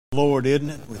Lord, isn't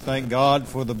it? We thank God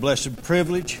for the blessed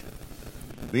privilege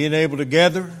of being able to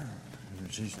gather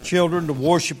as His children to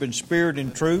worship in spirit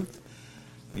and truth.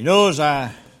 You know, as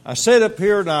I sit up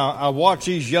here and I watch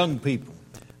these young people,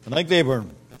 I think they were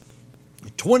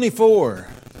 24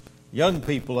 young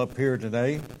people up here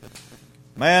today.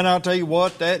 Man, I'll tell you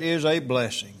what, that is a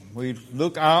blessing.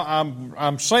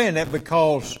 I'm saying that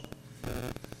because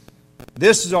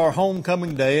this is our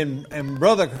homecoming day, and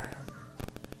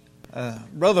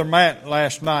Brother Matt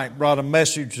last night brought a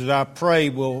message that I pray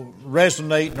will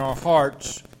resonate in our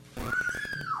hearts.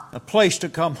 A place to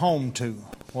come home to,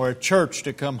 or a church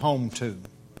to come home to.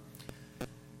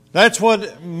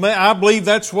 I believe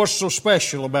that's what's so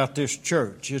special about this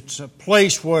church. It's a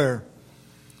place where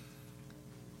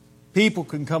people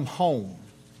can come home.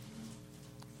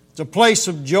 It's a place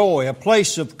of joy, a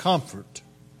place of comfort,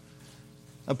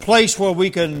 a place where we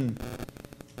can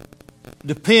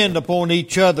depend upon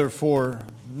each other for,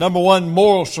 number one,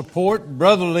 moral support,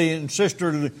 brotherly and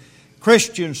sisterly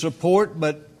Christian support,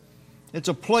 but it's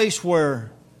a place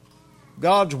where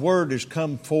God's Word has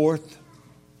come forth.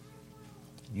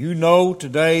 You know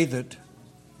today that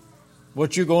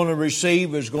what you're going to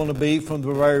receive is going to be from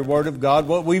the very Word of God.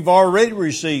 What we've already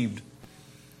received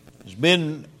has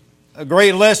been a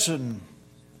great lesson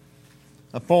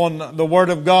upon the Word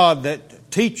of God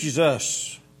that teaches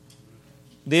us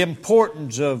the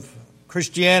importance of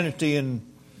Christianity and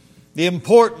the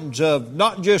importance of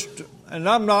not just, and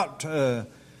I'm not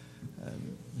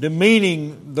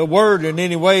demeaning the word in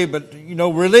any way, but you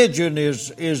know, religion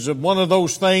is one of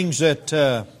those things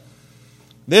that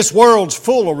this world's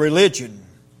full of religion.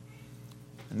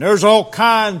 And there's all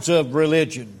kinds of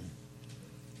religion.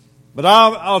 But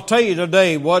I'll tell you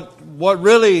today what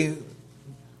really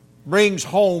brings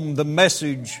home the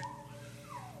message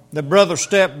that Brother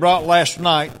Stepp brought last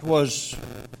night was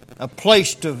a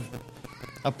place to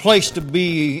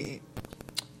be,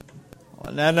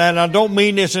 and I don't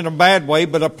mean this in a bad way,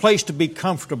 but a place to be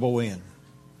comfortable in.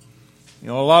 You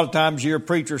know, a lot of times you hear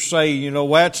preachers say, you know,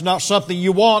 well, that's not something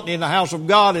you want in the house of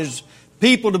God, is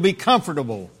people to be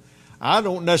comfortable. I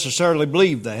don't necessarily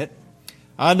believe that.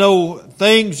 I know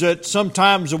things that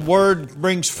sometimes the Word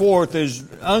brings forth is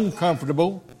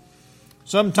uncomfortable.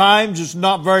 Sometimes it's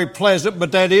not very pleasant,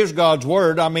 but that is God's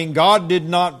Word. I mean, God did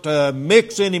not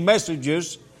mix any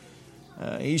messages.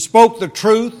 He spoke the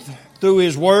truth through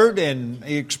His Word, and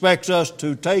He expects us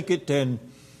to take it and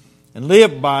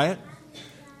live by it.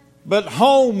 But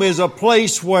home is a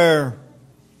place of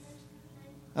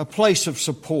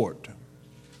support.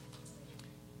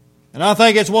 And I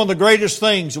think it's one of the greatest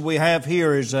things that we have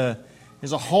here is a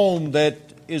home that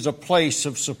is a place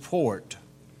of support.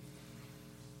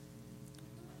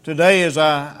 Today, as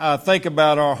I think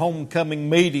about our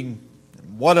homecoming meeting,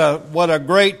 what a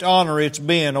great honor it's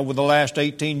been over the last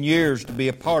 18 years to be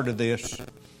a part of this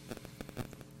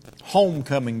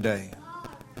homecoming day.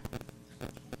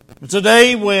 It's a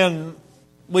day when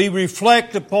we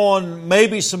reflect upon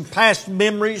maybe some past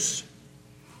memories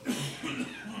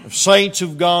of saints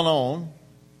who've gone on.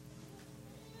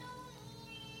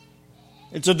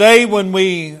 It's a day when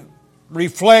we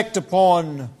reflect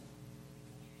upon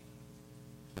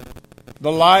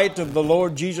the light of the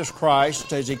Lord Jesus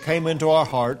Christ as He came into our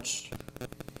hearts.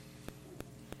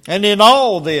 And in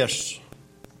all this,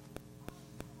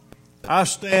 I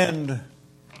stand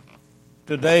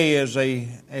today as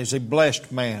a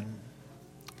blessed man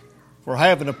for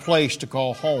having a place to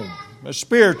call home, a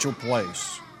spiritual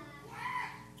place.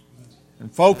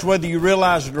 And folks, whether you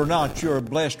realize it or not, you're a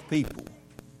blessed people.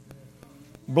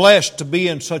 Blessed to be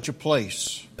in such a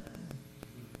place.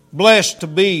 Blessed to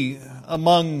be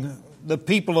among the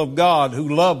people of God who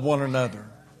love one another.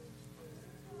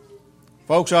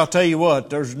 Folks, I'll tell you what,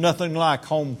 there's nothing like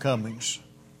homecomings.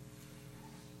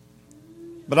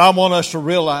 But I want us to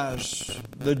realize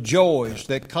the joys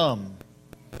that come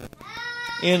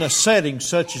in a setting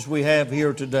such as we have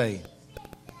here today.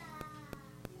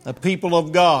 The people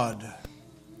of God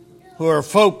who are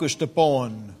focused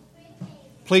upon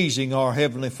pleasing our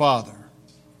Heavenly Father.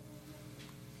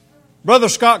 Brother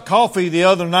Scott Coffey the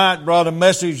other night brought a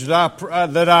message that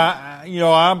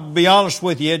I'll be honest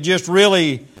with you, it just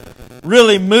really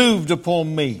moved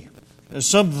upon me.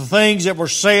 Some of the things that were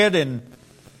said, and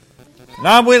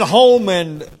I went home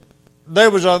and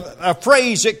there was a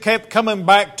phrase that kept coming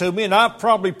back to me, and I've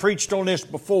probably preached on this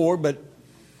before, but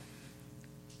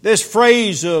this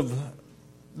phrase of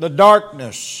the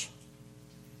darkness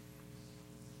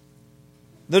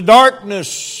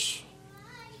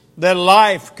that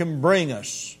life can bring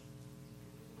us.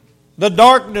 The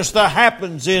darkness that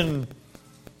happens in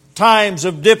times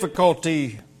of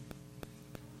difficulty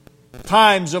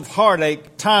times of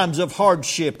heartache, times of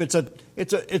hardship. It's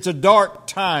a dark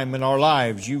time in our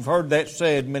lives. You've heard that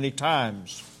said many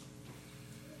times.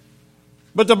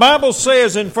 But the Bible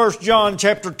says in 1 John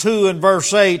chapter 2 and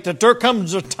verse 8 that there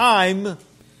comes a time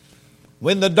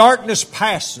when the darkness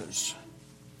passes.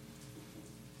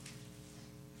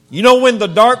 You know when the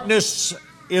darkness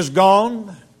is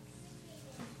gone?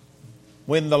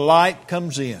 When the light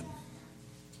comes in.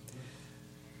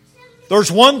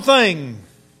 There's one thing,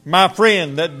 my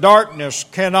friend, that darkness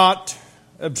cannot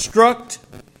obstruct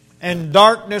and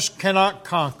darkness cannot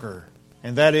conquer,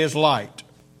 and that is light.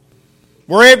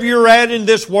 Wherever you're at in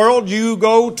this world, you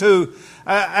go to,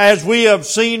 as we have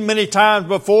seen many times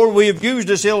before, we have used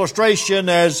this illustration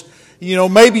as,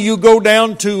 maybe you go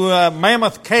down to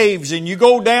Mammoth Caves and you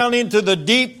go down into the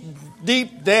deep,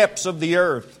 deep depths of the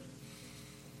earth.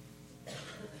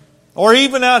 Or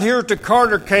even out here at the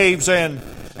Carter Caves and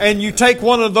you take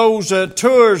one of those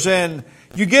tours and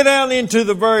you get out into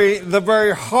the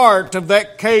very heart of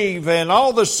that cave, and all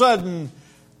of a sudden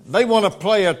they want to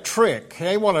play a trick.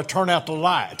 They want to turn out the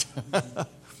light.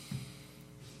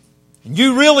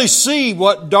 You really see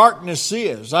what darkness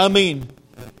is. I mean,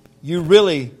 you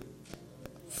really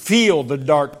feel the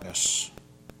darkness.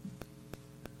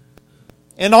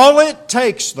 And all it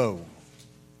takes, though,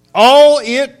 all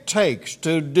it takes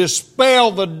to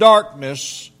dispel the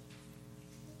darkness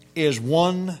is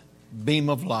one beam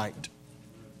of light.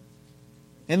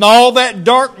 And all that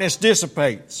darkness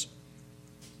dissipates.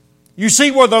 You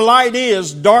see, where the light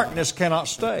is, darkness cannot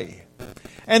stay.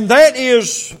 And that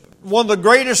is one of the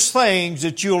greatest things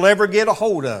that you'll ever get a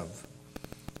hold of.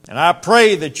 And I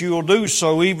pray that you'll do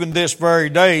so even this very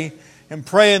day, and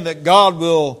praying that God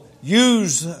will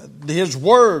use His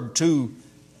Word to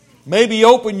maybe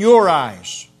open your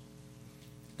eyes,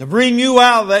 to bring you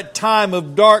out of that time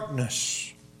of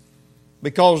darkness,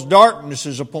 because darkness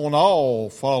is upon all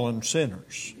fallen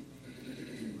sinners.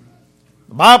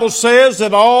 The Bible says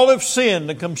that all have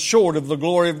sinned and come short of the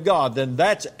glory of God. Then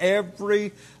that's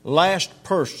every last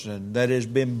person that has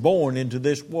been born into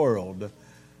this world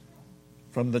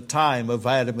from the time of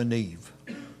Adam and Eve.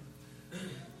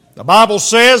 The Bible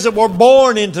says that we're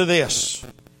born into this.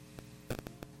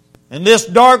 And this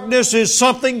darkness is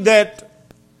something that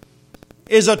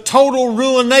is a total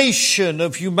ruination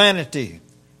of humanity.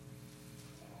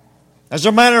 As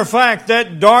a matter of fact,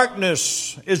 that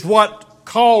darkness is what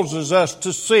causes us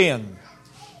to sin.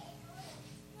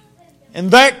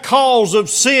 And that cause of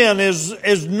sin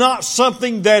is not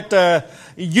something that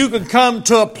you can come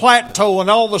to a plateau and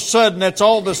all of a sudden that's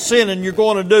all the sinning you're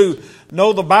going to do.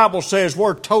 No, the Bible says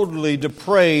we're totally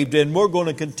depraved and we're going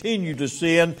to continue to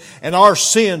sin, and our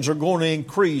sins are going to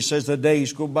increase as the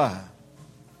days go by.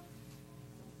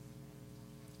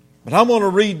 But I'm going to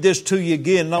read this to you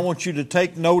again, and I want you to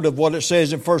take note of what it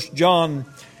says in 1 John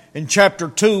in chapter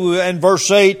 2 and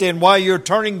verse 8. And while you're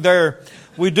turning there,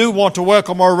 we do want to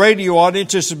welcome our radio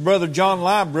audience. This is Brother John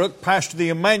Liebrook, pastor of the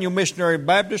Emmanuel Missionary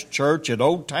Baptist Church at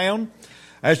Old Town.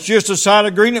 That's just outside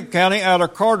of Greenup County, out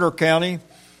of Carter County.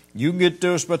 You can get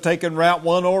to us by taking Route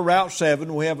 1 or Route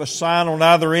 7. We have a sign on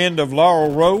either end of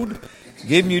Laurel Road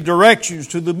giving you directions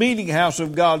to the meeting house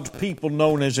of God's people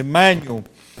known as Emmanuel.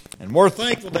 And we're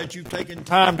thankful that you've taken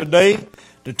time today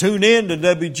to tune in to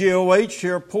WGOH to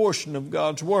hear a portion of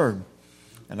God's Word.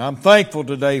 And I'm thankful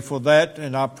today for that,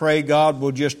 and I pray God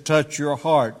will just touch your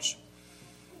hearts.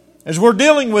 As we're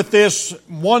dealing with this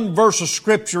one verse of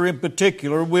Scripture in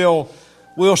particular, we'll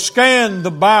scan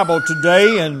the Bible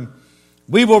today, and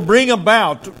we will bring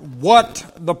about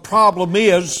what the problem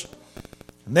is.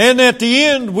 And then at the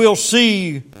end, we'll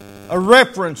see a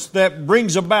reference that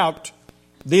brings about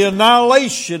the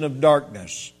annihilation of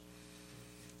darkness.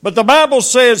 But the Bible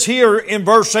says here in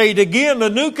verse 8, again, a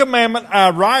new commandment I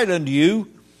write unto you,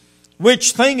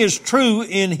 which thing is true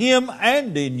in him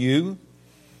and in you,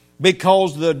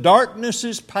 because the darkness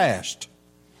is past,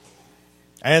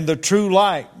 and the true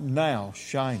light now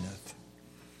shineth.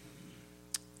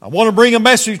 I want to bring a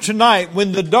message tonight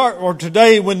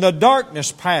today when the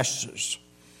darkness passes.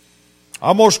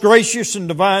 Our most gracious and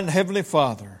divine Heavenly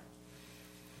Father,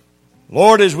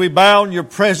 Lord, as we bow in your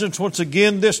presence once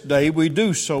again this day, we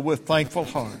do so with thankful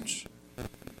hearts.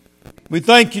 We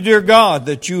thank you, dear God,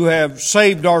 that you have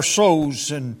saved our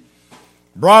souls and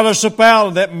brought us up out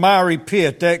of that miry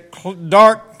pit, that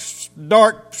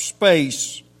dark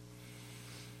space.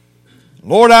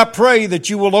 Lord, I pray that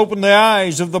you will open the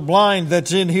eyes of the blind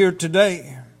that's in here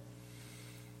today.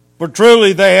 For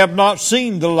truly they have not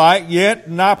seen the light yet,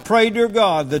 and I pray, dear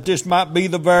God, that this might be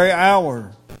the very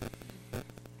hour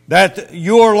that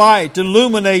your light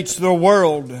illuminates the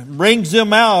world, brings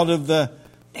them out of the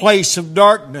place of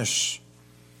darkness.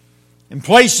 and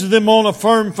places them on a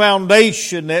firm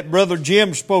foundation that Brother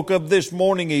Jim spoke of this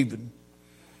morning even.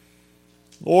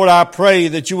 Lord, I pray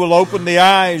that you will open the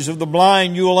eyes of the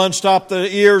blind, you will unstop the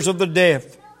ears of the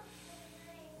deaf.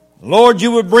 Lord,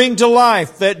 you would bring to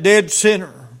life that dead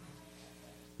sinner,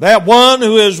 that one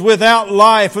who is without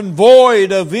life and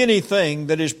void of anything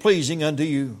that is pleasing unto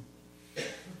you.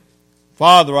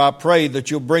 Father, I pray that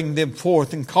you'll bring them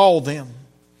forth and call them.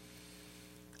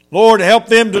 Lord, help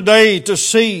them today to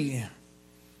see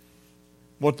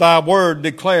what thy word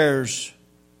declares,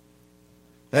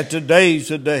 that today's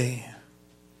the day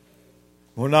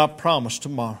will not promise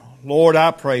tomorrow. Lord,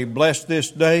 I pray, bless this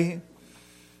day.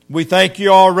 We thank you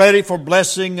already for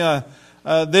blessing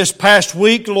this past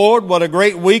week, Lord. What a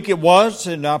great week it was.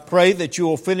 And I pray that you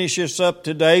will finish us up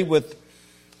today with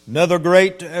another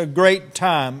great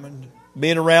time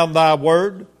being around thy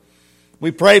word.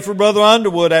 We pray for Brother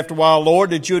Underwood after a while,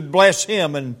 Lord, that you would bless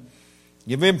him and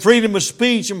give him freedom of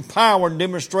speech and power and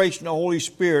demonstration of the Holy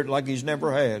Spirit like he's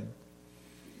never had.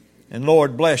 And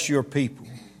Lord, bless your people.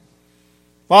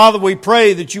 Father, we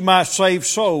pray that you might save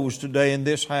souls today in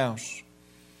this house.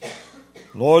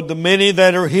 Lord, the many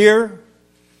that are here,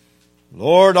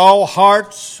 Lord, all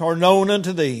hearts are known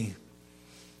unto thee.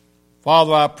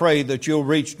 Father, I pray that you'll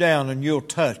reach down and you'll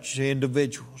touch the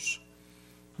individuals.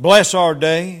 Bless our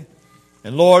day.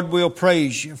 And Lord, we'll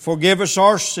praise you. Forgive us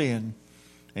our sin.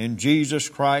 In Jesus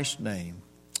Christ's name.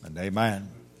 And amen.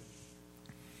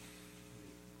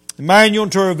 Emmanuel,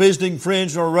 to our visiting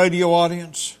friends and our radio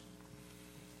audience.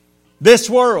 This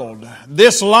world,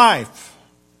 this life,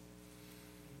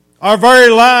 our very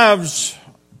lives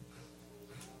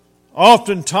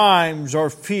oftentimes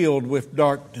are filled with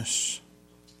darkness.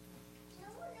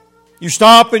 You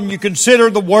stop and you consider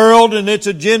the world and its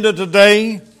agenda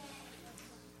today,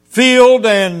 filled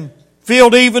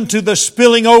even to the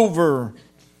spilling over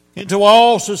into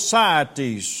all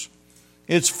societies.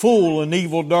 It's full in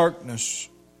evil darkness.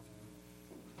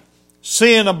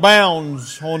 Sin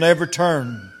abounds on every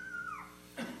turn.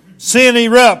 Sin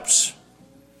erupts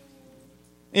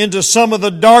into some of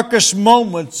the darkest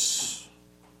moments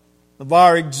of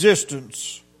our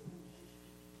existence.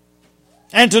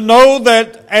 And to know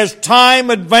that as time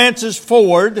advances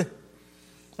forward,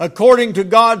 according to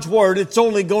God's Word, it's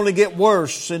only going to get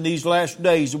worse in these last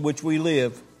days in which we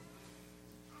live.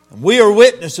 And we are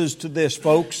witnesses to this,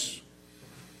 folks.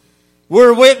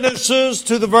 We're witnesses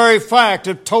to the very fact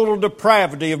of total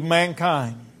depravity of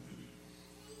mankind.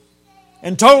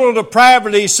 And total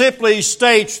depravity simply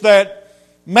states that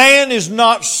man is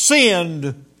not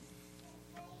sinned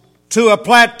to a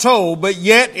plateau, but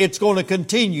yet it's going to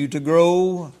continue to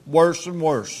grow worse and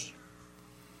worse.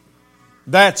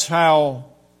 That's how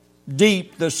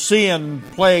deep the sin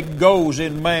plague goes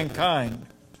in mankind.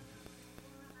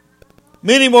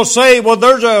 Many will say, well,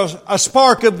 there's a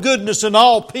spark of goodness in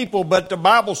all people, but the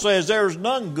Bible says there's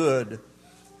none good.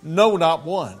 No, not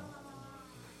one.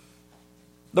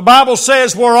 The Bible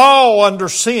says we're all under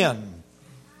sin.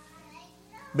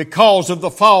 Because of the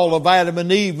fall of Adam and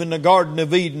Eve in the Garden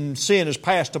of Eden, sin is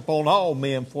passed upon all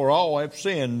men, for all have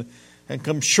sinned and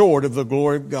come short of the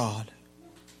glory of God.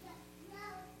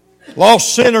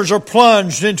 Lost sinners are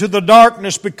plunged into the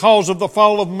darkness because of the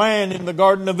fall of man in the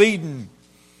Garden of Eden.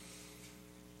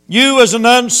 You as an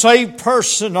unsaved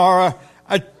person are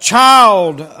a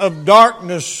child of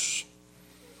darkness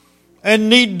and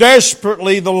need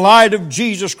desperately the light of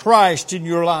Jesus Christ in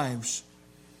your lives.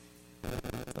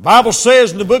 The Bible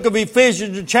says in the book of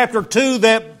Ephesians in chapter 2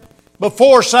 that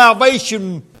before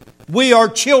salvation we are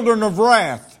children of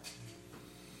wrath.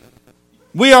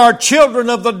 We are children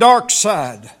of the dark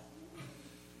side,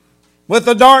 with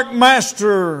the dark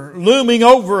master looming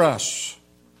over us.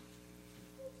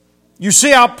 You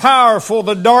see how powerful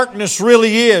the darkness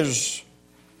really is.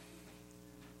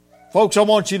 Folks, I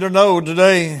want you to know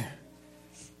today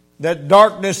that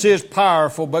darkness is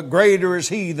powerful, but greater is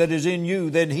He that is in you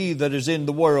than he that is in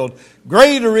the world.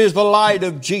 Greater is the light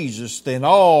of Jesus than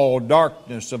all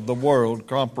darkness of the world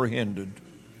comprehended.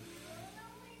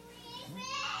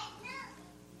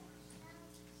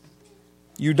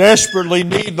 You desperately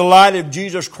need the light of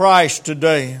Jesus Christ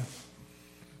today.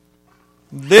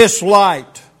 This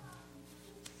light,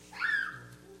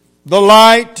 the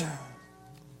light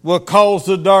will cause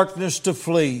the darkness to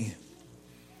flee.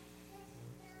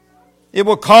 It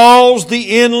will cause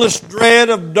the endless dread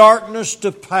of darkness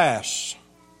to pass.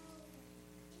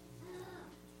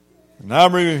 And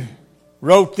I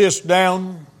wrote this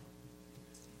down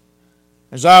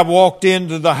as I walked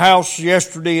into the house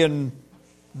yesterday and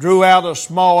drew out a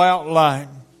small outline.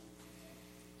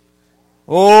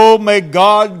 Oh, may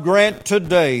God grant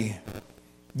today,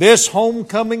 this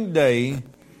homecoming day,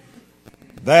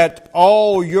 that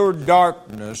all your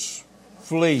darkness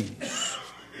flees.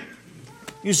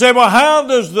 You say, well,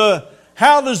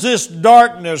 how does this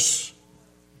darkness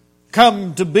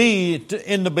come to be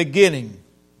in the beginning?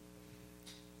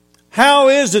 How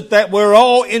is it that we're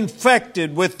all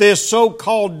infected with this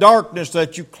so-called darkness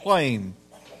that you claim?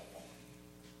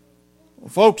 Well,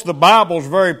 folks, the Bible's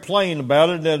very plain about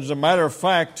it. As a matter of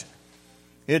fact,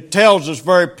 it tells us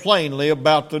very plainly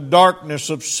about the darkness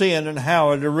of sin and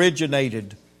how it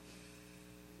originated.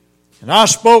 And I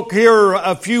spoke here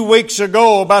a few weeks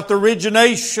ago about the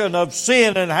origination of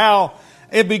sin and how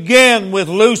it began with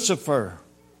Lucifer.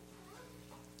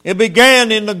 It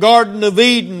began in the Garden of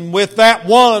Eden with that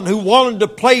one who wanted to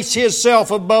place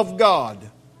himself above God,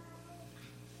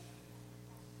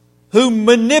 who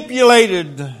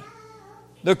manipulated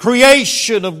the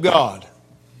creation of God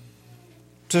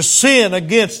to sin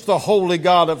against the holy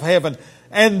God of heaven.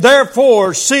 And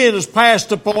therefore sin is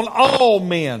passed upon all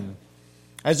men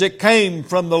as it came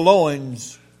from the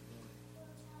loins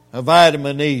of Adam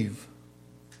and Eve.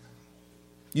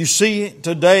 You see,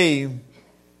 today,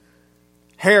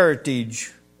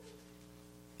 heritage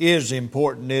is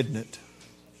important, isn't it?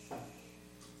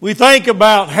 We think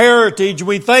about heritage,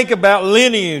 we think about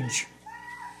lineage.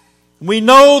 We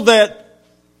know that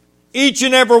each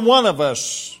and every one of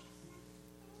us,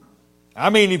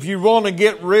 if you want to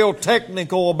get real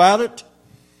technical about it,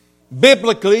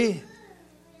 biblically,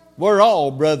 we're all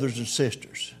brothers and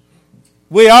sisters.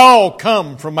 We all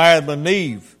come from Adam and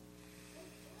Eve.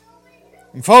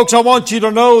 And folks, I want you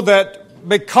to know that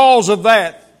because of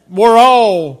that,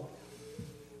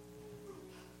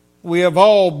 we have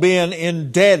all been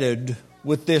indebted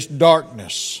with this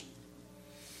darkness.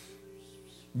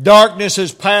 Darkness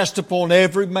is passed upon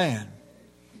every man.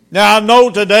 Now I know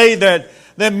today that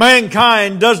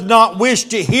mankind does not wish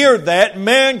to hear that.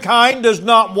 Mankind does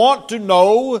not want to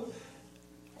know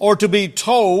or to be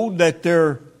told that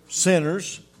they're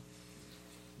sinners.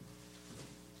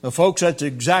 But folks, that's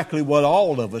exactly what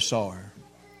all of us are.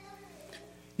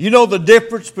 You know the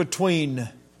difference between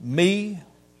me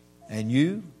and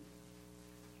you?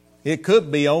 It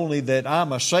could be only that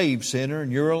I'm a saved sinner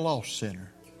and you're a lost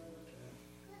sinner.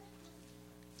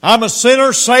 I'm a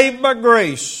sinner saved by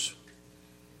grace.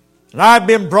 And I've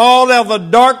been brought out of the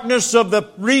darkness of the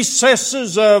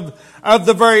recesses of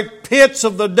the very pits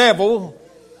of the devil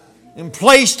and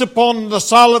placed upon the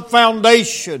solid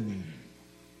foundation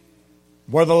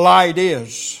where the light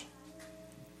is.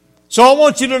 So I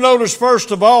want you to notice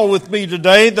first of all with me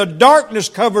today, the darkness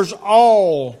covers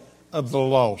all of the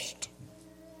lost.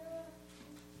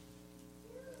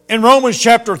 In Romans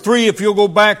chapter 3, if you'll go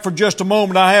back for just a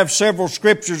moment, I have several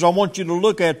scriptures I want you to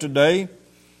look at today.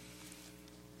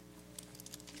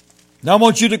 Now I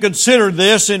want you to consider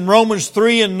this in Romans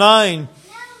 3 and 9.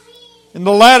 In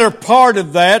the latter part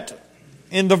of that,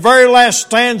 in the very last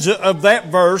stanza of that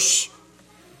verse,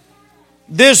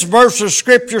 this verse of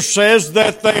Scripture says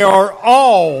that they are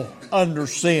all under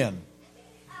sin.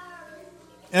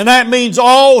 And that means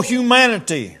all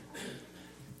humanity.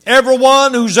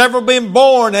 Everyone who's ever been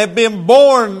born have been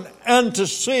born unto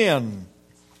sin.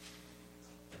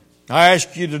 I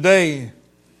ask you today,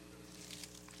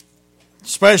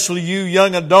 especially you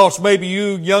young adults, maybe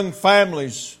you young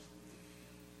families,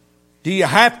 do you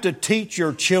have to teach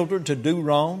your children to do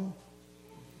wrong?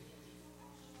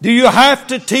 Do you have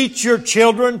to teach your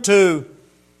children to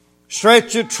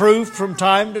stretch the truth from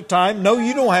time to time? No,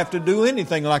 you don't have to do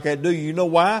anything like that, do you? You know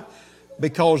why?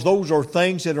 Because those are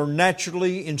things that are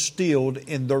naturally instilled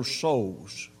in their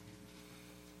souls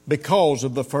because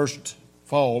of the first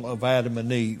fall of Adam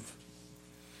and Eve.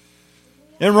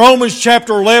 In Romans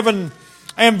chapter 11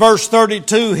 and verse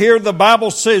 32, here the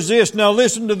Bible says this. Now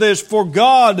listen to this. For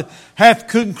God hath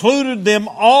concluded them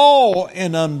all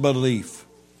in unbelief.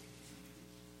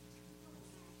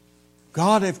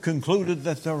 God hath concluded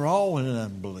that they're all in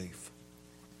unbelief.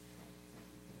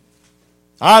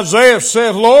 Isaiah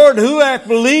said, Lord, who hath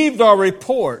believed our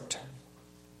report?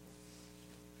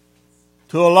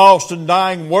 To a lost and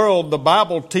dying world, the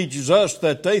Bible teaches us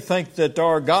that they think that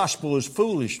our gospel is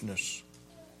foolishness.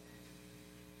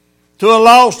 To a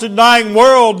lost and dying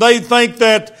world, they think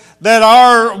that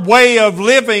our way of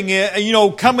living,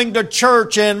 coming to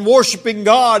church and worshiping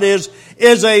God is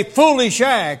a foolish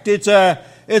act. It's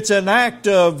an act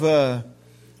of,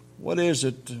 what is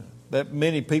it that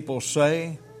many people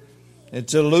say?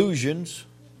 It's illusions.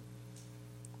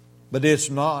 But it's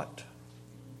not.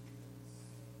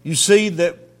 You see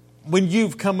that when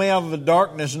you've come out of the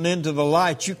darkness and into the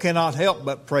light, you cannot help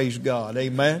but praise God.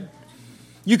 Amen?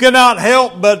 You cannot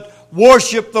help but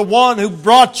worship the one who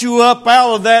brought you up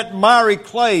out of that miry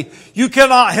clay. You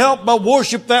cannot help but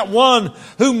worship that one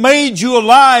who made you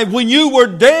alive when you were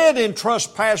dead in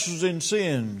trespasses and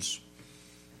sins.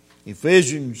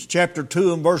 Ephesians chapter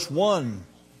 2 and verse 1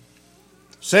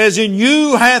 says, "In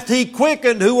you hath He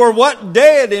quickened who are" what?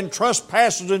 Dead in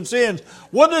trespasses and sins.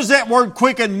 What does that word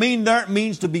quicken mean there? It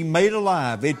means to be made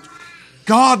alive.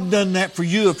 God done that for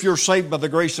you if you're saved by the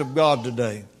grace of God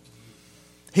today.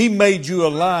 He made you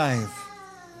alive.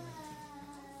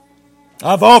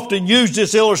 I've often used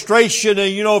this illustration, and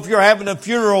if you're having a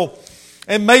funeral,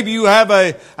 and maybe you have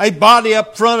a body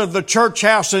up front of the church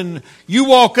house, and you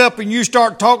walk up and you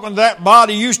start talking to that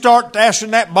body. You start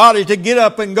asking that body to get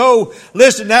up and go.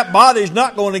 Listen, that body's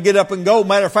not going to get up and go.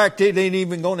 Matter of fact, it ain't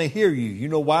even going to hear you. You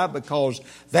know why? Because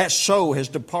that soul has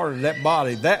departed that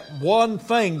body. That one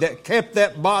thing that kept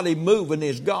that body moving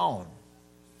is gone.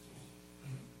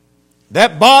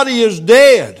 That body is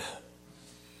dead.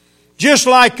 Just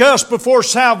like us before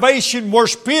salvation, we're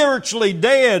spiritually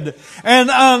dead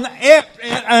and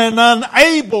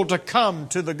unable to come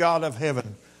to the God of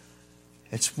heaven.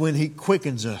 It's when He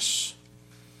quickens us,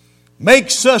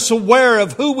 makes us aware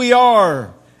of who we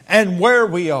are and where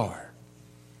we are.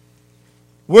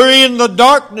 We're in the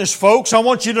darkness, folks. I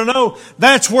want you to know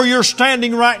that's where you're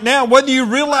standing right now. Whether you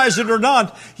realize it or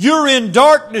not, you're in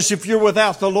darkness if you're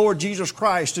without the Lord Jesus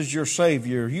Christ as your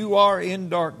Savior. You are in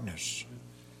darkness.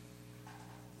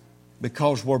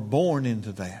 Because we're born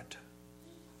into that.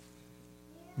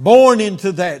 Born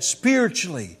into that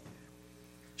spiritually.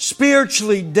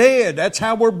 Spiritually dead. That's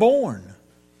how we're born.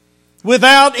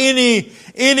 Without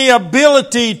any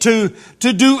ability to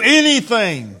do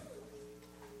anything.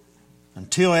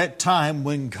 Until that time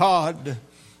when God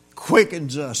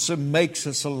quickens us and makes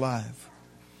us alive.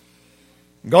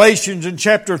 Galatians in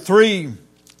chapter 3.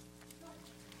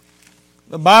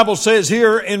 The Bible says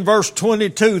here in verse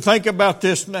 22. Think about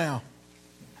this now.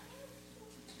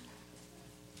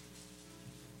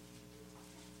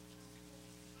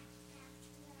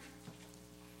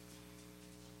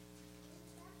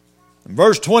 In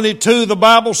verse 22, the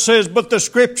Bible says, "But the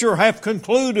Scripture hath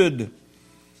concluded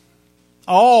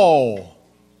all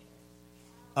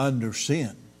under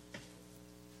sin."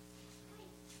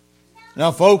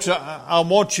 Now, folks, I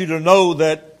want you to know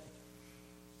that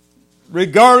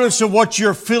regardless of what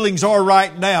your feelings are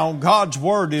right now, God's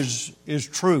Word is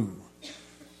true.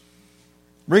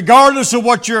 Regardless of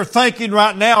what you're thinking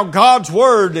right now, God's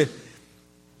Word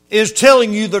is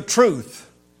telling you the truth.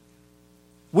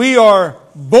 We are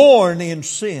born in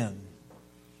sin.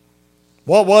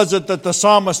 What was it that the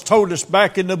psalmist told us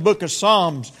back in the book of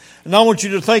Psalms? And I want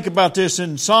you to think about this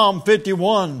in Psalm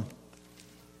 51.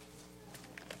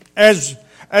 As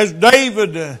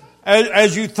David,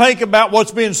 as you think about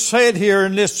what's being said here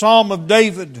in this Psalm of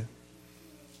David.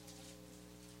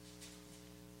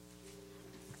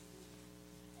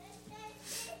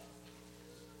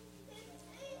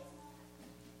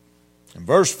 In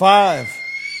verse 5.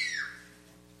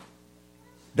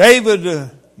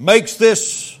 David makes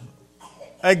this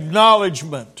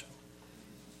acknowledgement.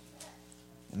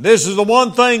 And this is the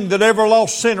one thing that every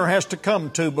lost sinner has to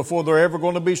come to before they're ever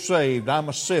going to be saved. I'm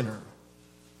a sinner,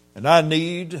 and I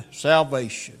need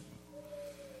salvation.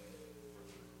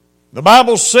 The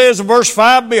Bible says in verse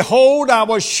 5, "Behold, I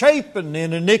was shapen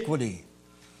in iniquity,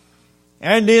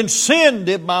 and in sin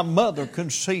did my mother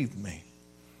conceive me."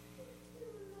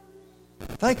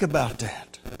 Think about that.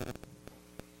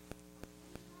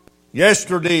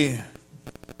 Yesterday,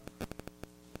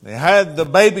 they had the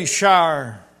baby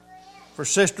shower for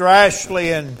Sister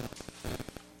Ashley, and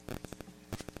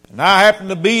I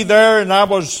happened to be there, and I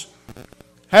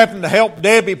happened to help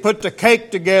Debbie put the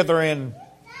cake together, and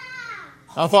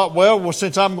I thought, well,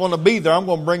 since I'm going to be there, I'm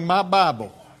going to bring my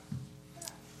Bible.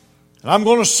 And I'm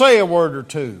going to say a word or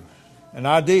two. And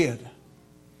I did.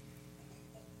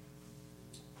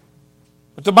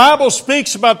 But the Bible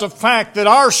speaks about the fact that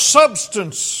our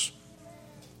substance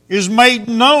is made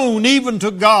known even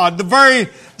to God.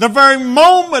 The very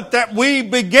moment that we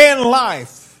began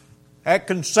life, at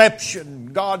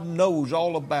conception, God knows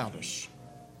all about us.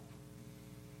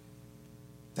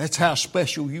 That's how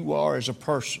special you are as a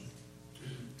person.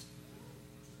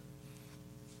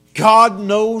 God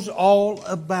knows all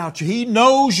about you. He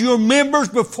knows your members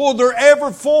before they're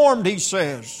ever formed, He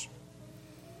says.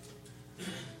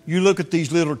 You look at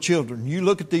these little children. You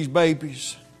look at these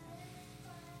babies.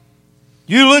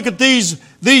 You look at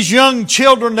these young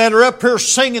children that are up here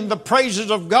singing the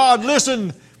praises of God.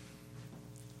 Listen,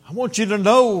 I want you to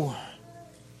know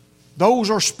those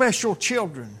are special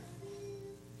children.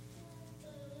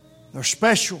 They're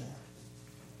special.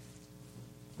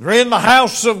 They're in the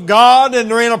house of God, and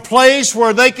they're in a place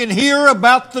where they can hear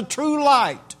about the true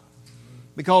light.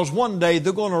 Because one day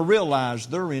they're going to realize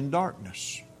they're in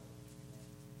darkness.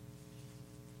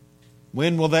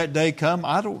 When will that day come?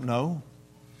 I don't know.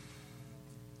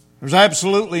 There's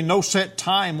absolutely no set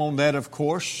time on that, of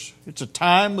course. It's a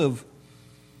time of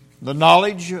the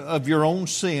knowledge of your own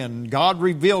sin. God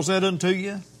reveals that unto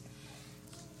you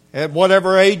at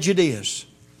whatever age it is.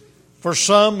 For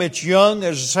some, it's young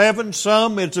as 7.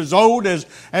 Some, it's as old as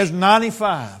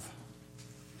 95.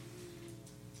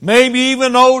 Maybe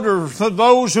even older for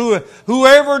those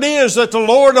whoever it is that the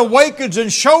Lord awakens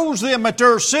and shows them that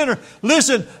they're a sinner.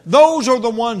 Listen, those are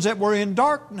the ones that were in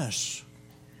darkness.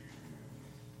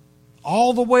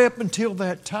 All the way up until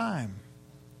that time.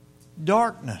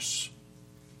 Darkness.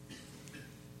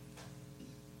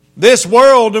 This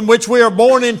world in which we are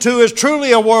born into is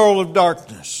truly a world of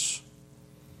darkness.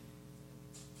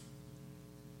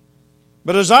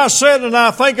 But as I said, and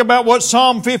I think about what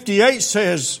Psalm 58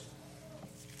 says,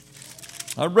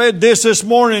 I read this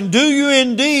morning. Do you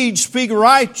indeed speak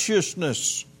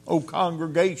righteousness, O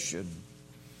congregation?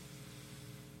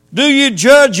 Do you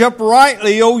judge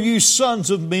uprightly, O you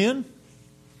sons of men?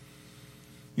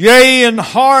 Yea, in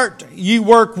heart ye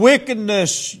work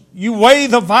wickedness. You weigh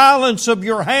the violence of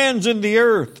your hands in the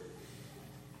earth.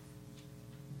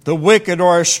 The wicked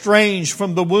are estranged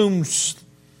from the wombs.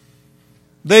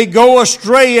 They go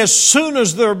astray as soon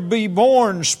as they're be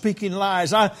born, speaking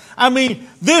lies. I mean,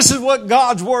 this is what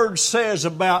God's Word says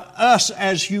about us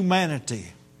as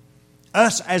humanity.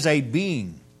 Us as a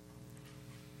being.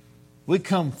 We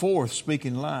come forth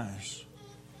speaking lies.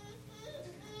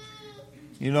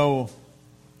 You know,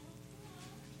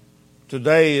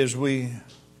 today as we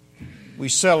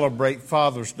celebrate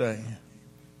Father's Day,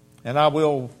 and I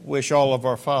will wish all of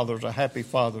our fathers a happy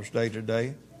Father's Day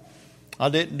today. I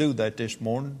didn't do that this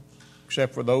morning,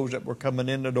 except for those that were coming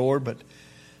in the door, but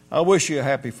I wish you a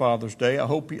happy Father's Day.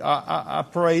 I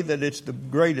pray that it's the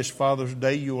greatest Father's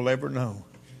Day you will ever know.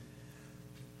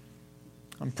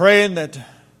 I'm praying that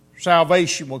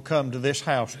salvation will come to this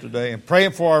house today. I'm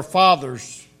praying for our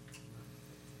fathers.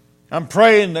 I'm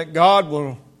praying that God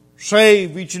will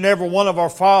save each and every one of our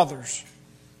fathers,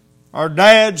 our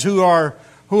dads who are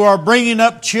bringing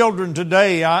up children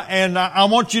today. I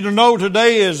want you to know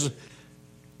today's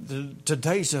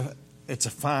it's a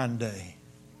fine day.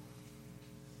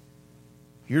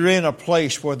 You're in a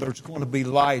place where there's going to be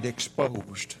light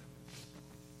exposed.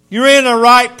 You're in a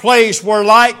right place where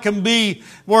light can be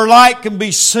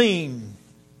seen.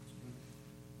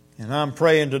 And I'm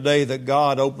praying today that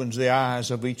God opens the eyes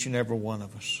of each and every one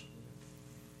of us.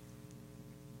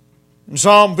 In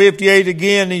Psalm 58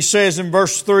 again, he says in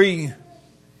verse 3,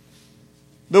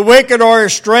 the wicked are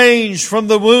estranged from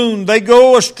the womb. They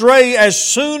go astray as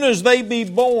soon as they be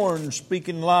born,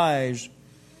 speaking lies.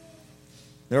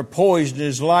 Their poison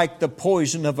is like the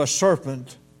poison of a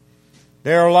serpent.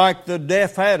 They are like the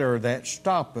deaf adder that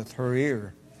stoppeth her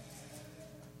ear.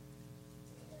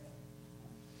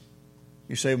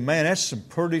 You say, man, that's some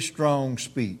pretty strong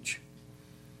speech.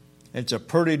 It's a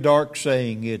pretty dark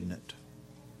saying, isn't it?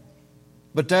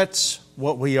 But that's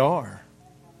what we are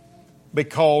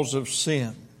because of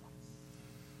sin.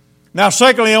 Now,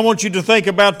 secondly, I want you to think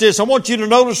about this. I want you to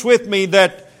notice with me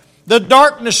that the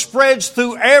darkness spreads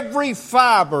through every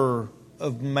fiber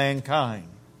of mankind.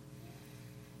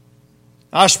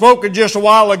 I spoke just a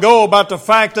while ago about the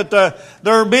fact that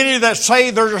there are many that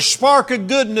say there's a spark of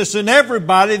goodness in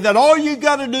everybody, that all you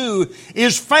got to do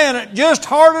is fan it just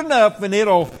hard enough and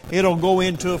it'll go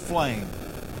into a flame.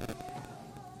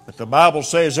 But the Bible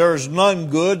says there is none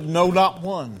good, no, not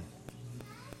one.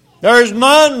 There is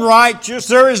none righteous.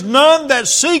 There is none that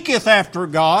seeketh after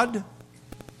God.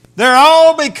 They're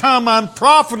all become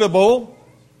unprofitable,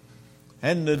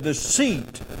 and the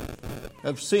deceit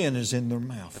of sin is in their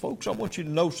mouth. Folks, I want you to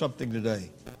know something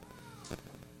today.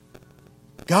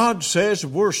 God says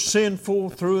we're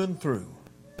sinful through and through.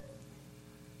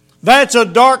 That's a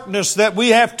darkness that we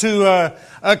have to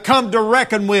come to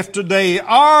reckon with today.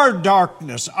 Our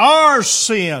darkness, our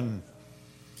sin.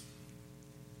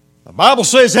 The Bible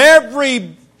says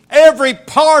every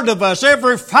part of us,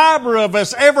 every fiber of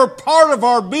us, every part of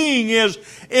our being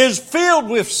is filled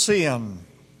with sin.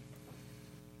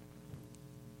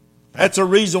 That's a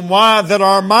reason why that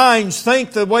our minds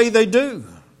think the way they do.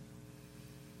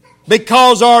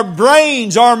 Because our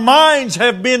brains, our minds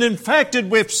have been infected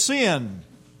with sin.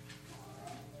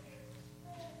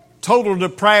 Total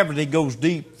depravity goes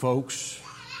deep, folks.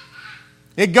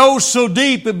 It goes so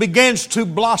deep it begins to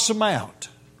blossom out.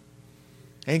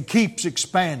 And keeps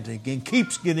expanding and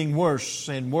keeps getting worse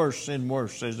and worse and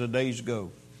worse as the days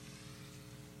go.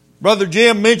 Brother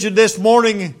Jim mentioned this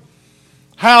morning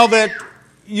how that,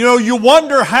 you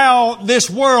wonder how this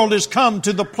world has come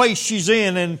to the place she's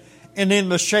in and in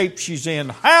the shape she's in.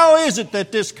 How is it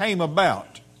that this came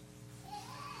about?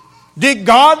 Did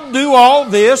God do all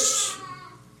this?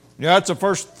 Yeah, that's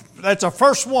the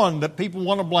first one that people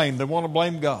want to blame. They want to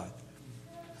blame God.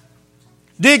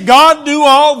 Did God do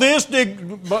all this?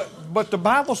 But the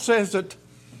Bible says that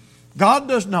God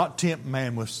does not tempt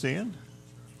man with sin.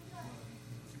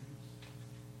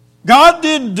 God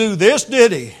didn't do this,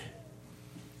 did He?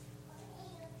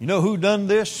 You know who done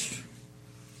this?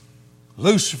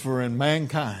 Lucifer and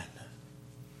mankind.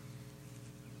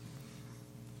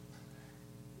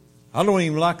 I don't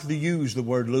even like to use the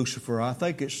word Lucifer. I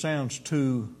think it sounds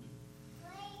too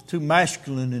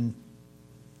masculine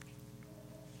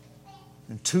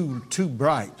and too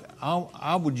bright.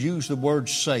 I would use the word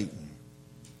Satan.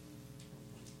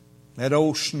 That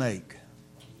old snake.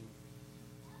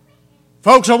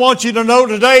 Folks, I want you to know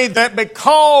today that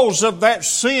because of that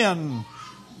sin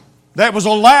that was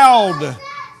allowed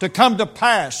to come to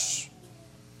pass,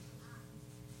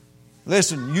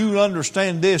 listen, you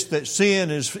understand this, that sin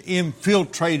has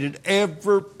infiltrated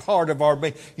every part of our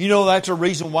being. You know that's a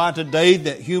reason why today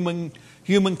that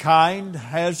humankind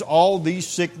has all these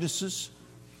sicknesses.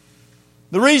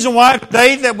 The reason why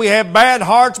today that we have bad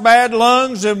hearts, bad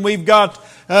lungs, and we've got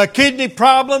kidney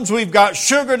problems, we've got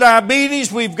sugar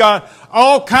diabetes, we've got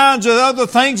all kinds of other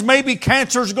things, maybe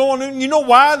cancer's going on. You know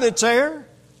why that's there?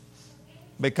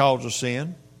 Because of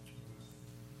sin.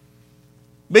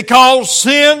 Because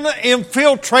sin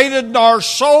infiltrated our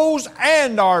souls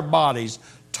and our bodies.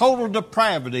 Total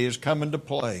depravity has come into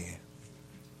play.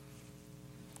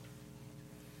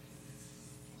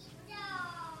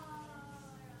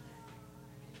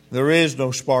 There is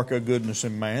no spark of goodness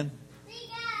in man,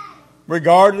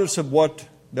 regardless of what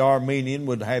the Arminian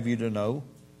would have you to know.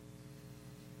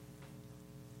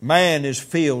 Man is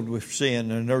filled with sin,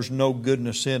 and there's no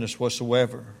goodness in us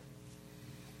whatsoever.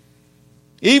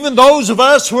 Even those of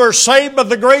us who are saved by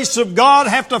the grace of God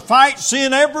have to fight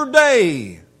sin every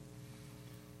day.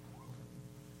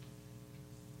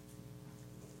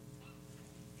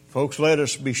 Folks, let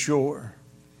us be sure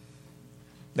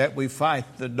that we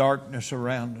fight the darkness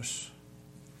around us.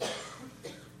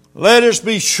 Let us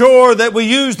be sure that we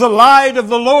use the light of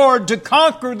the Lord to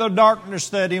conquer the darkness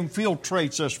that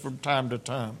infiltrates us from time to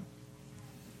time.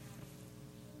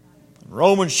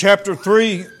 Romans chapter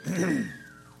 3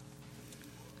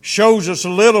 shows us a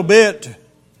little bit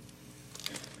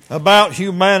about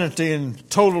humanity and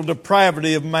total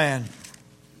depravity of man.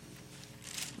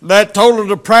 That total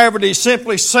depravity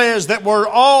simply says that we're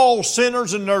all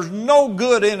sinners and there's no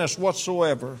good in us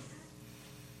whatsoever.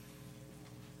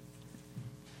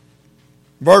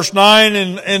 Verse 9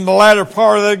 in the latter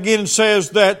part of it again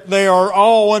says that they are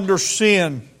all under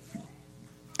sin.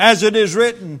 As it is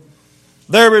written,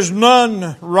 there is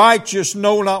none righteous,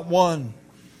 no, not one.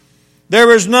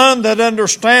 There is none that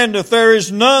understandeth. There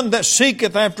is none that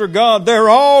seeketh after God. They're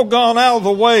all gone out of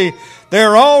the way.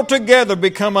 They're altogether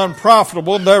become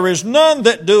unprofitable. There is none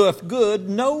that doeth good,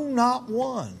 no, not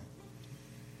one.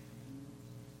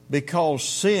 Because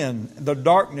sin, the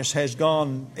darkness has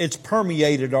gone, it's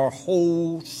permeated our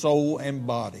whole soul and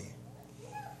body.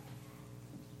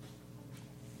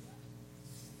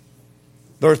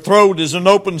 Their throat is an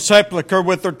open sepulchre.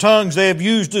 With their tongues they have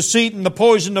used deceit, and the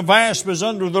poison of asp is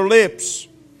under their lips.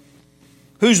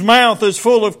 Whose mouth is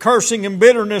full of cursing and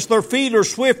bitterness. Their feet are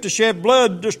swift to shed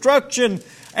blood. Destruction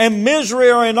and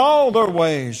misery are in all their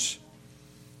ways.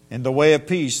 And the way of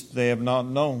peace they have not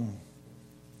known.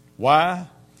 Why?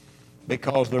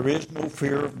 Because there is no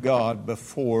fear of God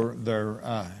before their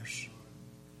eyes.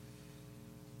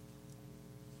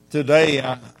 Today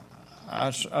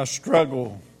I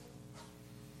struggle.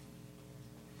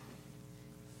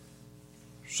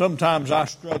 Sometimes I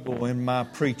struggle in my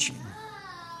preaching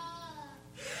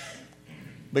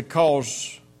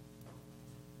because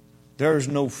there's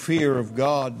no fear of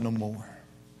God no more.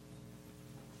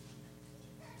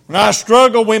 And I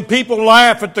struggle when people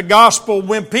laugh at the gospel,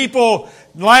 when people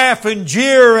laugh and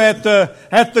jeer at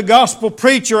the gospel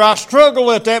preacher. I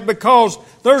struggle at that because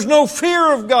there's no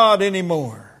fear of God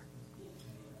anymore.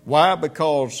 Why?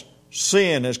 Because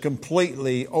sin has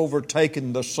completely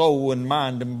overtaken the soul and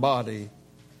mind and body.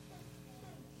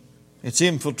 It's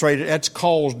infiltrated. That's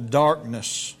caused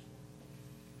darkness.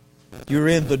 You're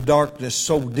in the darkness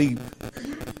so deep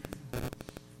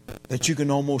that you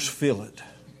can almost feel it.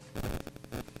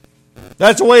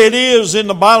 That's the way it is in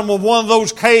the bottom of one of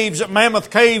those caves at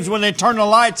Mammoth Caves when they turn the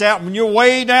lights out. When you're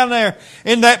way down there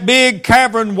in that big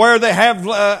cavern where they have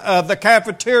the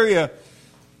cafeteria.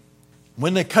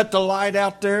 When they cut the light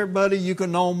out there, buddy, you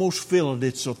can almost feel it.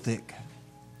 It's so thick.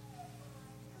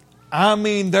 I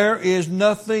mean, there is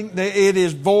nothing, it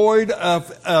is void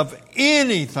of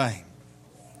anything.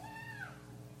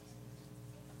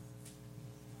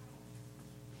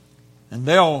 And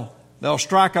they'll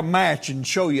strike a match and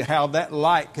show you how that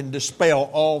light can dispel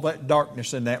all that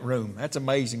darkness in that room. That's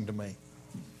amazing to me.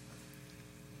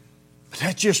 But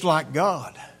that's just like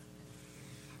God.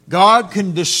 God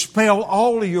can dispel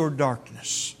all of your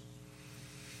darkness.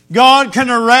 God can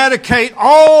eradicate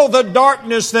all the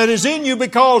darkness that is in you,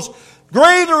 because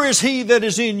greater is He that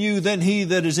is in you than he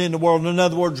that is in the world. In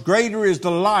other words, greater is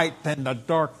the light than the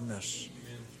darkness.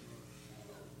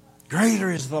 Greater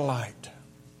is the light.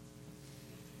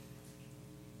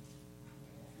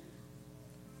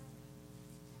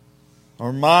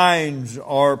 Our minds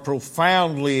are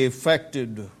profoundly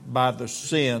affected by the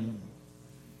sin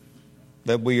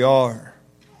that we are.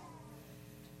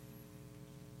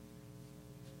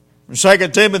 In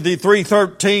 2 Timothy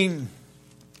 3:13,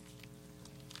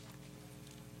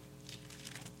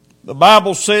 the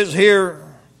Bible says here,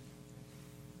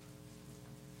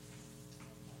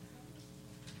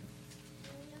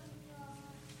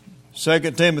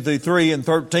 Second Timothy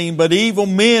 3:13, but evil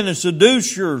men and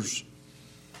seducers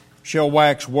shall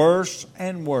wax worse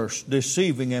and worse,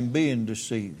 deceiving and being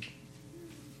deceived.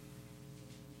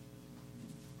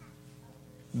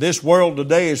 This world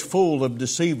today is full of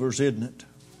deceivers, isn't it?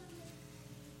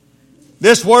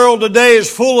 This world today is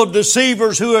full of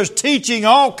deceivers who are teaching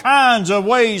all kinds of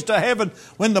ways to heaven,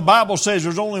 when the Bible says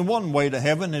there's only one way to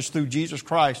heaven. It's through Jesus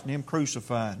Christ and Him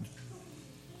crucified.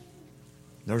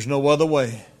 There's no other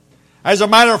way. As a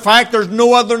matter of fact, there's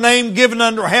no other name given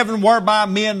under heaven whereby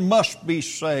men must be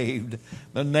saved.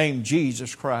 The name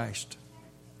Jesus Christ.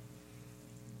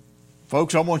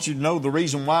 Folks, I want you to know the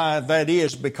reason why that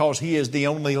is because He is the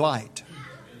only light.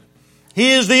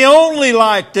 He is the only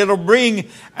light that will bring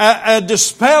a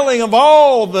dispelling of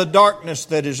all the darkness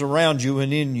that is around you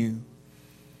and in you.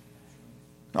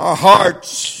 Our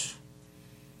hearts,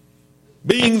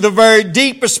 being the very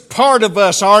deepest part of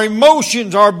us, our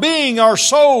emotions, our being, our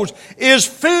souls, is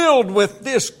filled with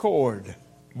discord.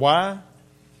 Why?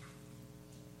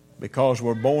 Because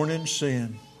we're born in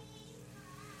sin.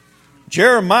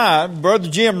 Jeremiah, Brother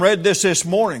Jim read this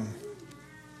morning.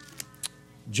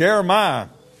 Jeremiah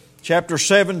chapter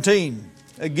 17.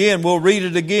 Again, we'll read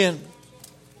it again.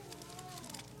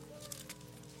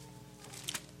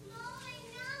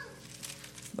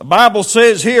 The Bible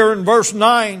says here in verse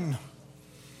 9,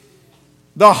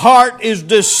 the heart is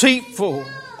deceitful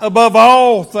above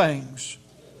all things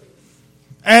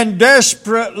and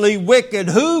desperately wicked.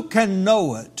 Who can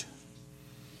know it?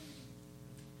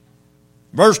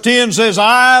 Verse 10 says,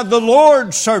 I, the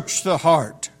Lord, search the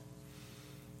heart.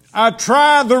 I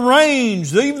try the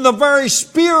reins, even the very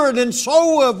spirit and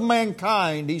soul of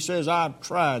mankind. He says, I've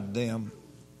tried them,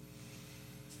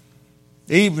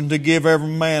 even to give every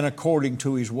man according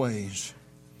to his ways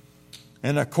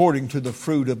and according to the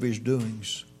fruit of his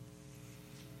doings.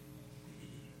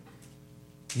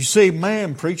 You see,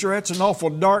 man, preacher, that's an awful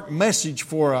dark message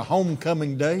for a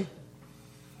homecoming day.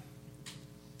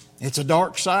 It's a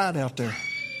dark side out there.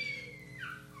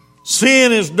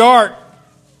 Sin is dark.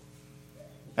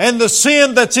 And the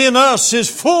sin that's in us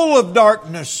is full of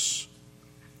darkness.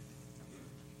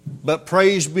 But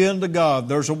praise be unto God,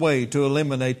 there's a way to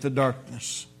eliminate the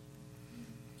darkness.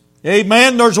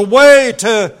 Amen. There's a way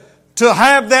to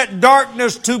have that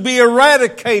darkness to be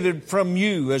eradicated from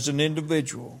you as an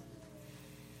individual.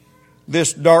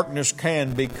 This darkness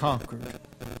can be conquered.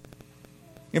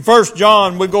 In 1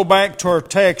 John, we go back to our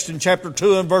text in chapter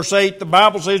 2 and verse 8. The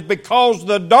Bible says, because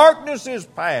the darkness is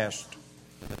past,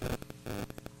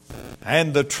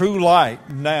 and the true light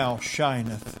now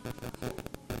shineth.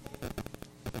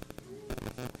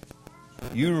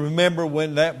 You remember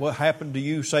when that happened to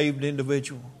you, saved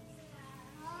individual?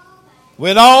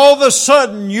 When all of a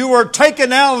sudden you were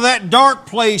taken out of that dark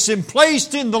place and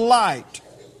placed in the light.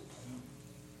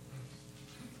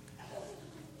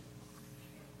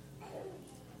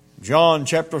 John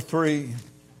chapter 3.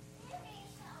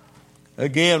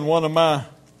 Again, one of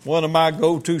my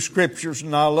go-to scriptures,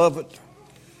 and I love it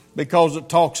because it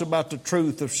talks about the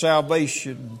truth of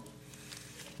salvation.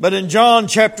 But in John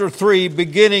chapter 3,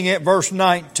 beginning at verse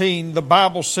 19, the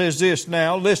Bible says this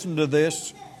now. Listen to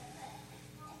this.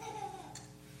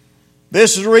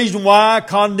 This is the reason why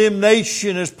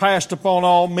condemnation is passed upon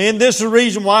all men. This is the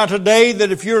reason why today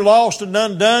that if you're lost and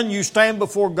undone, you stand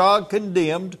before God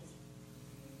condemned.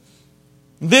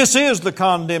 This is the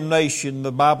condemnation,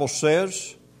 the Bible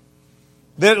says.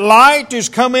 That light is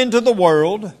come into the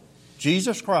world,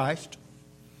 Jesus Christ,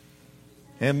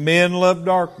 And men love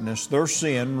darkness, their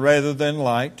sin, rather than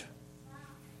light,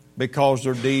 because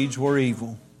their deeds were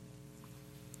evil.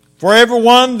 For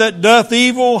everyone that doth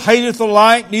evil hateth the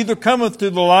light, neither cometh to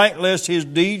the light, lest his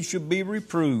deeds should be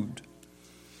reproved.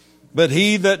 But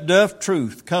he that doth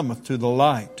truth cometh to the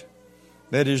light,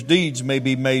 that his deeds may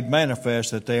be made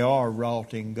manifest that they are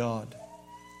wrought in God.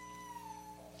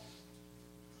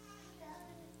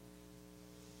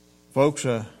 Folks,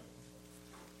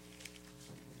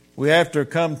 we have to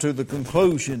come to the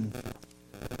conclusion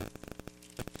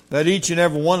that each and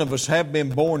every one of us have been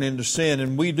born into sin,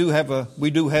 and we do have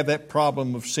that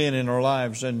problem of sin in our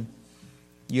lives, and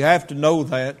you have to know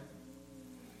that.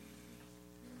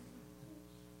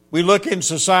 We look in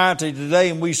society today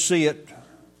and we see it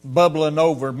bubbling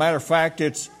over. Matter of fact,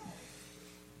 it's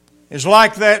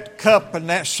like that cup and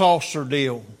that saucer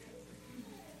deal.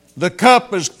 The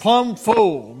cup is plumb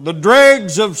full. The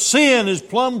dregs of sin is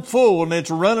plumb full, and it's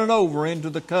running over into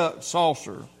the cup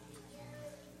saucer.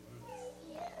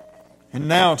 And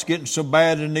now it's getting so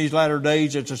bad in these latter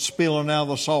days it's spilling out of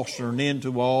the saucer and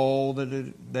into all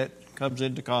that comes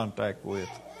into contact with.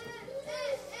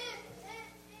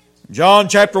 John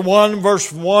chapter 1,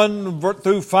 verse 1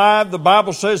 through 5, the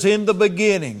Bible says, in the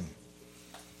beginning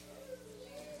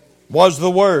was the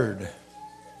Word.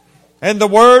 And the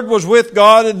Word was with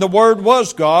God, and the Word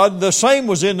was God. The same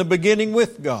was in the beginning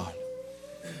with God.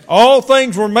 All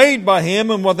things were made by Him,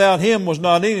 and without Him was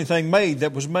not anything made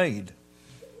that was made.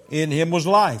 In Him was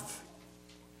life.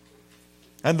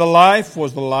 And the life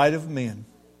was the light of men.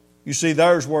 You see,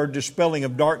 there's where dispelling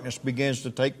of darkness begins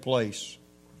to take place.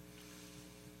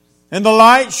 And the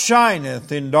light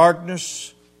shineth in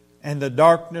darkness, and the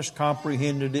darkness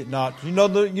comprehended it not. You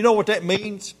know what that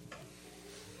means?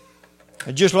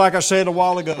 And just like I said a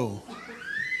while ago,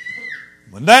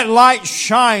 when that light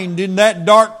shined in that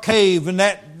dark cave, and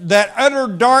that utter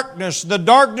darkness, the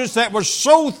darkness that was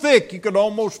so thick you could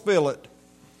almost feel it,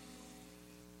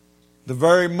 the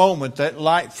very moment that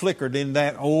light flickered in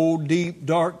that old deep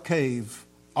dark cave,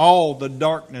 all the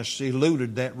darkness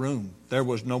eluded that room. There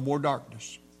was no more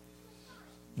darkness.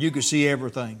 You could see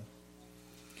everything.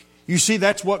 You see,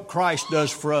 that's what Christ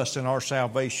does for us in our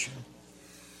salvation.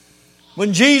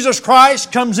 When Jesus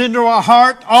Christ comes into our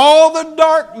heart, all the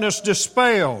darkness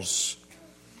dispels.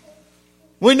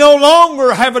 We no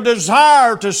longer have a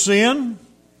desire to sin.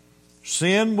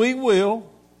 Sin we will,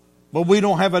 but we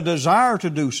don't have a desire to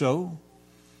do so.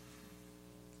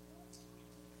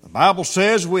 The Bible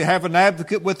says we have an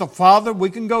advocate with the Father we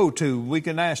can go to. We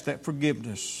can ask that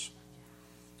forgiveness.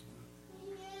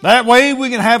 That way we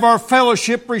can have our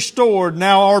fellowship restored.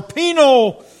 Now our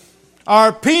penal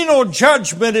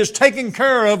judgment is taken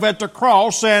care of at the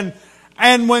cross, and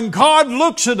when God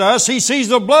looks at us, He sees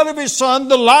the blood of His Son,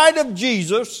 the light of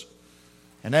Jesus,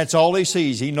 and that's all He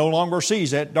sees. He no longer sees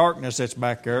that darkness that's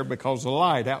back there because the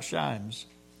light outshines.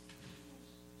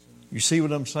 You see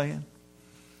what I'm saying?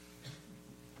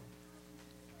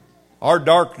 Our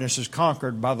darkness is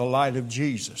conquered by the light of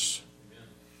Jesus.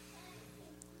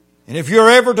 And if you're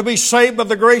ever to be saved by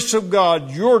the grace of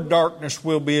God, your darkness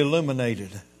will be illuminated.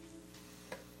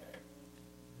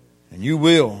 And you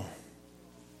will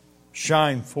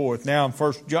shine forth. Now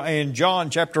in John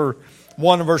chapter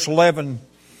 1 and verse 11,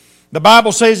 the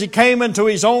Bible says He came into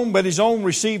His own, but His own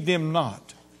received Him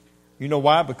not. You know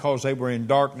why? Because they were in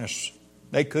darkness.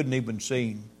 They couldn't even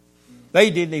see Him. They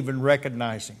didn't even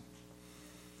recognize Him.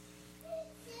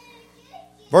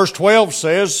 Verse 12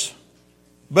 says,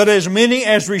 but as many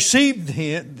as received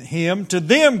Him, to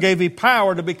them gave He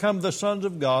power to become the sons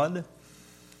of God,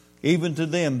 even to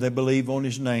them that believe on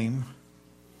His name,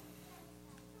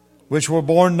 which were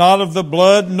born not of the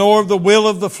blood, nor of the will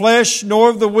of the flesh, nor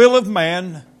of the will of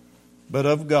man, but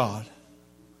of God.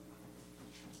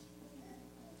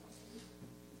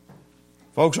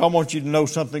 Folks, I want you to know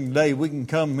something today. We can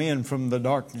come in from the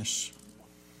darkness.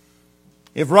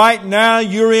 If right now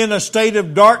you're in a state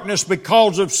of darkness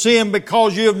because of sin,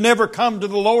 because you have never come to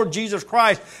the Lord Jesus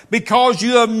Christ, because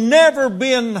you have never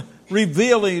been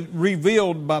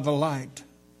revealed by the light,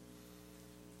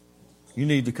 you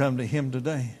need to come to Him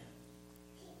today.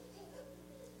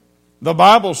 The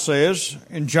Bible says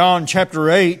in John chapter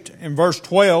 8 and verse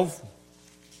 12,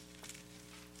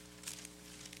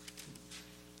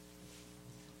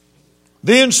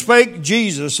 then spake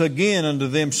Jesus again unto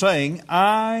them, saying,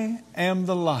 I am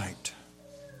the light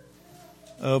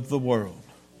of the world.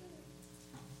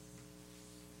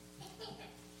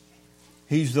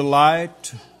 He's the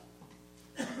light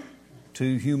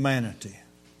to humanity.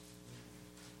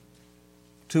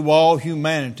 To all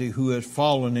humanity who has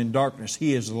fallen in darkness,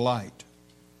 He is the light.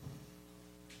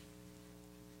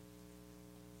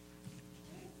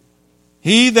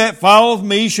 He that followeth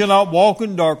me shall not walk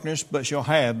in darkness, but shall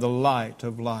have the light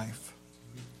of life.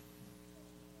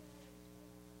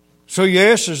 So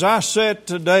yes, as I sit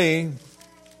today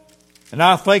and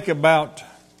I think about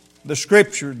the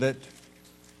Scripture that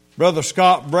Brother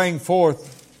Scott bring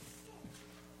forth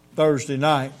Thursday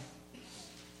night,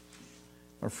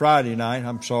 or Friday night,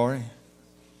 I'm sorry.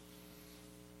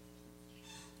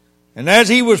 And as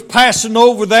he was passing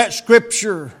over that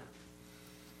Scripture,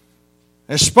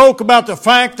 and spoke about the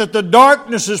fact that the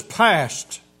darkness is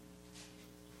past,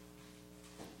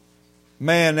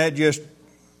 man,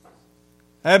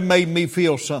 that made me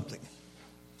feel something.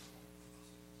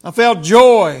 I felt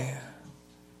joy.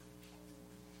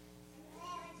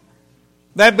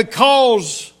 That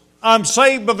because I'm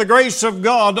saved by the grace of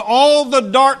God, all the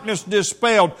darkness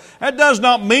dispelled. That does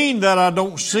not mean that I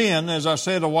don't sin, as I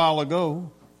said a while ago.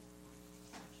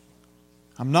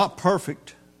 I'm not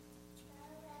perfect.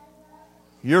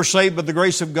 You're saved by the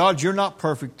grace of God. You're not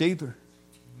perfect either.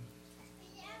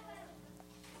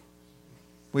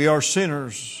 We are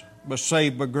sinners, but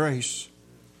saved by grace.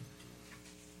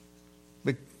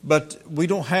 But we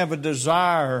don't have a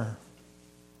desire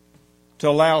to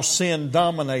allow sin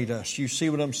dominate us. You see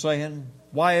what I'm saying?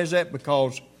 Why is that?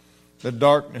 Because the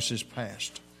darkness is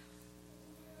past.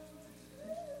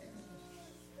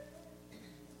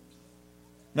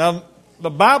 Now, the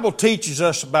Bible teaches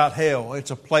us about hell. It's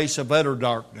a place of utter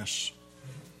darkness.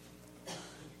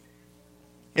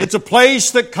 It's a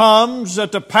place that comes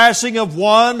at the passing of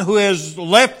one who has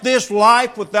left this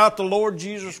life without the Lord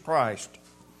Jesus Christ.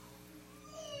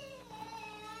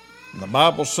 And the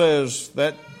Bible says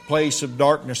that place of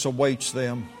darkness awaits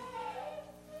them.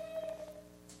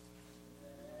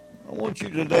 I want you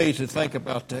today to think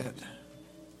about that.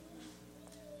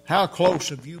 How close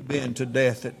have you been to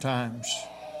death at times?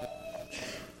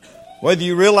 Whether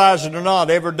you realize it or not,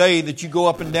 every day that you go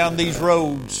up and down these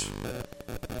roads,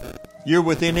 you're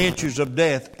within inches of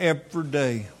death every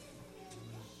day.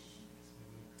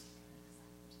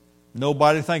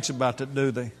 Nobody thinks about that,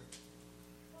 do they?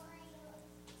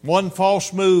 One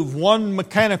false move, one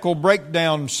mechanical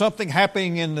breakdown, something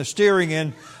happening in the steering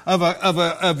end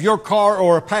of your car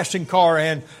or a passing car,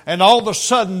 and all of a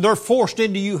sudden they're forced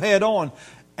into you head on.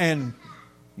 And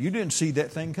you didn't see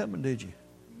that thing coming, did you?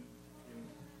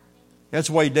 That's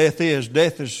the way death is.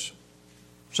 Death is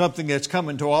something that's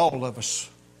coming to all of us.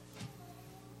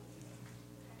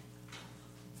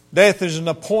 Death is an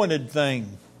appointed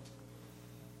thing.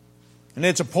 And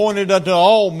it's appointed unto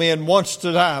all men once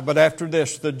to die, but after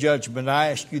this the judgment. I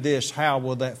ask you this, how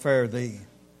will that fare thee?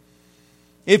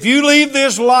 If you leave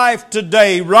this life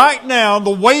today, right now, the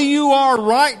way you are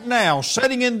right now,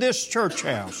 sitting in this church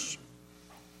house,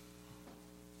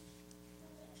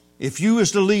 if you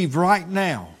was to leave right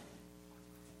now,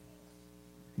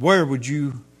 where would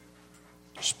you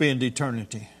spend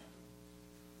eternity?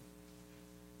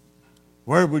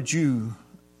 Where would you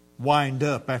wind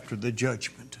up after the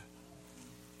judgment?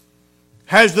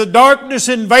 Has the darkness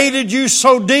invaded you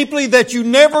so deeply that you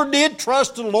never did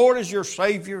trust the Lord as your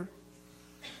Savior?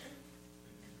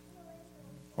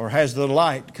 Or has the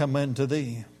light come into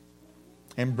thee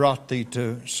and brought thee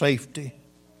to safety?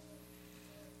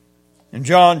 In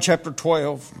John chapter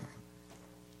 12,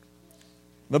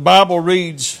 the Bible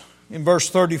reads in verse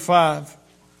 35,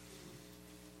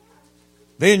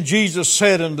 Then Jesus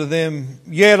said unto them,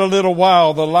 Yet a little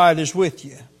while the light is with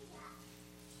you.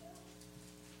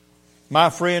 My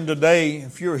friend, today,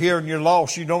 if you're here and you're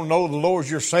lost, you don't know the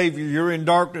Lord's your Savior, you're in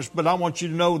darkness, but I want you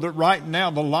to know that right now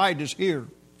the light is here.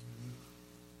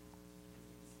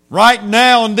 Right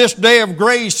now in this day of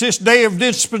grace, this day of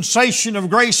dispensation of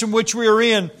grace in which we are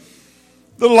in,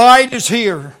 the light is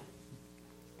here.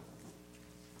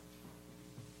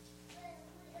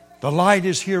 The light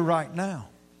is here right now.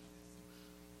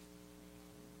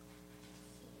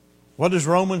 What does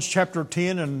Romans chapter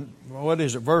 10 and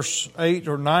verse 8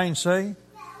 or 9 say?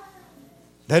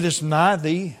 That is nigh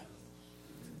thee,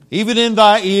 even in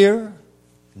thy ear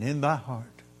and in thy heart.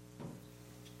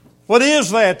 What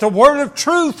is that? The word of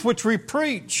truth which we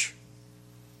preach.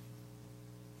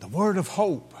 The word of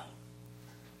hope.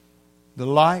 The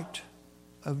light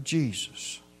of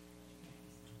Jesus.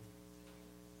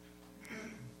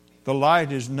 The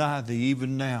light is nigh thee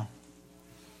even now.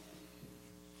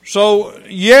 So,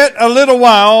 yet a little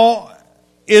while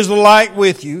is the light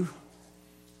with you.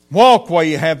 Walk while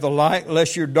you have the light,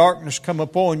 lest your darkness come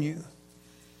upon you.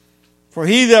 For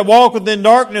he that walketh in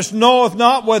darkness knoweth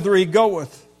not whither he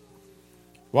goeth.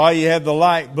 While you have the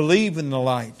light, believe in the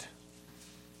light,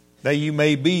 that you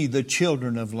may be the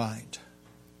children of light.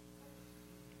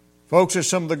 Folks, it's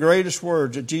some of the greatest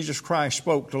words that Jesus Christ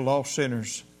spoke to lost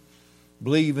sinners.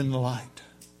 Believe in the light,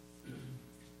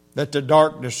 that the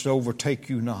darkness overtake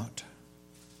you not.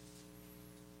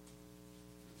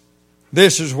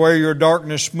 This is where your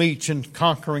darkness meets in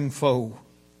conquering foe.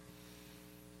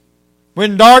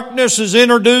 When darkness is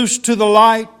introduced to the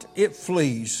light, it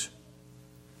flees.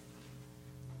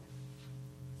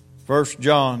 1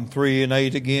 John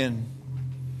 3:8 again.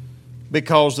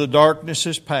 Because the darkness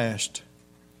is past,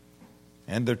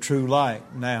 and the true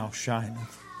light now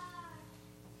shineth.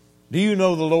 Do you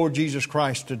know the Lord Jesus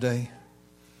Christ today?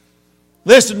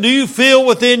 Listen, do you feel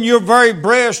within your very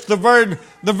breast the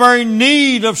very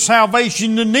need of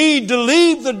salvation, the need to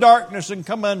leave the darkness and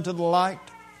come unto the light?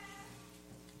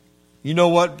 You know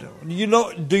what?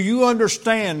 Do you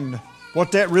understand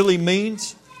what that really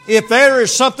means? If there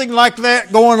is something like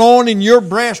that going on in your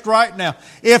breast right now,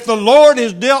 if the Lord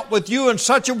has dealt with you in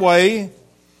such a way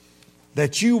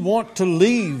that you want to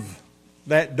leave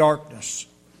that darkness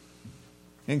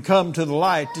and come to the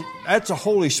light, that's a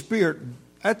Holy Spirit.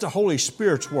 That's a Holy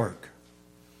Spirit's work.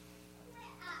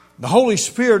 The Holy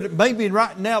Spirit, maybe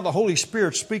right now the Holy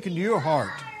Spirit's speaking to your heart.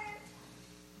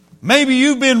 Maybe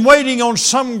you've been waiting on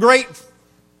some great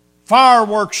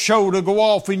fireworks show to go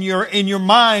off in your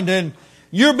mind, and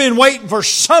you've been waiting for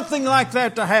something like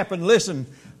that to happen. Listen,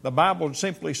 the Bible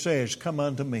simply says, come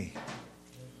unto me.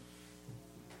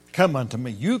 Come unto me.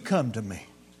 You come to me,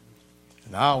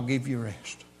 and I'll give you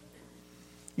rest.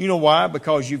 You know why?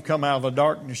 Because you've come out of the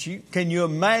darkness. Can you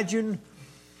imagine?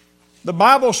 The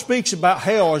Bible speaks about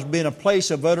hell as being a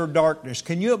place of utter darkness.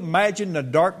 Can you imagine the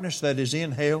darkness that is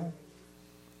in hell?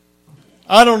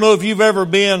 I don't know if you've ever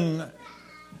been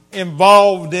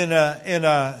involved in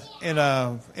a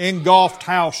engulfed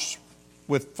house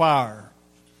with fire.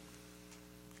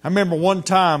 I remember one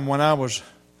time when I was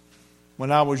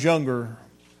younger,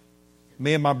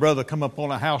 me and my brother come up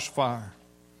on a house fire.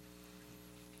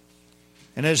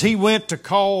 And as he went to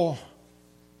call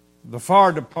the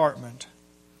fire department,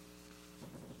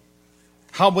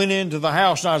 I went into the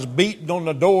house and I was beating on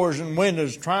the doors and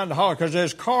windows trying to holler because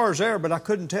there's cars there, but I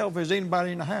couldn't tell if there's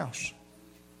anybody in the house.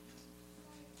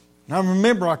 And I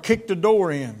remember I kicked the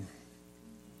door in.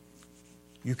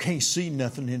 You can't see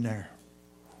nothing in there.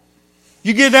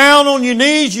 You get down on your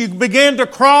knees, you begin to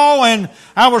crawl, and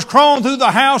I was crawling through the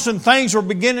house and things were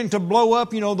beginning to blow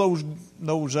up. You know, those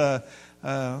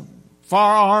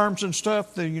firearms and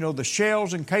stuff, the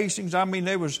shells and casings. I mean,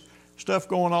 there was stuff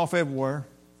going off everywhere.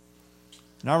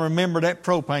 And I remember that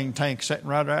propane tank sitting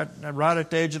right at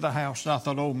the edge of the house. And I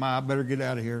thought, oh my, I better get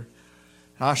out of here.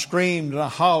 And I screamed and I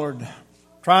hollered,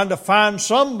 trying to find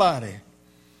somebody.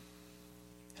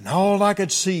 And all I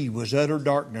could see was utter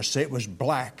darkness. It was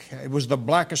black. It was the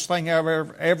blackest thing I've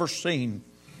ever seen.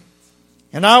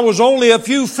 And I was only a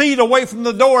few feet away from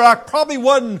the door. I probably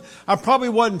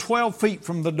wasn't 12 feet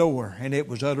from the door. And it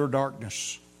was utter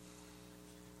darkness.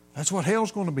 That's what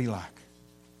hell's going to be like.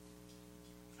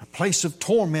 A place of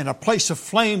torment, a place of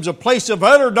flames, a place of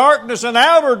utter darkness and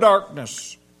outer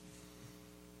darkness.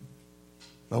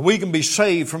 But we can be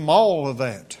saved from all of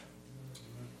that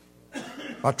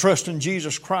by trusting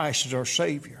Jesus Christ as our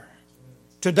Savior.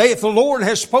 Today, if the Lord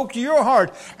has spoke to your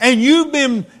heart and you've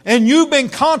been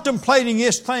contemplating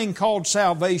this thing called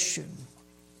salvation,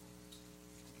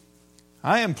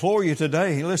 I implore you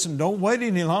today, listen, don't wait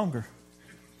any longer.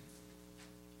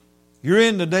 You're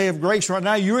in the day of grace right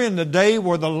now. You're in the day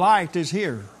where the light is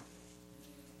here.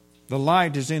 The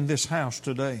light is in this house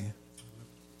today.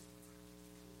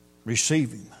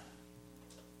 Receive Him.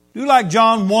 Do like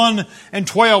John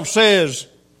 1:12 says,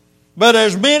 but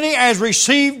as many as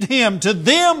received Him, to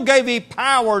them gave He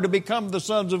power to become the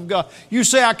sons of God. You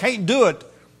say, I can't do it.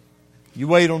 You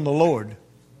wait on the Lord.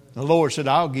 The Lord said,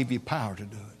 I'll give you power to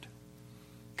do it.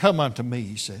 Come unto me,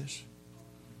 He says.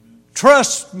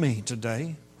 Trust me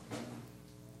today.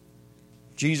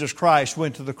 Jesus Christ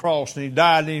went to the cross and He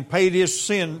died and He paid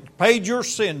your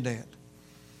sin debt.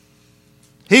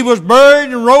 He was buried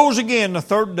and rose again the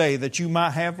third day that you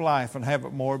might have life and have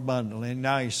it more abundantly. And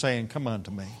now He's saying, come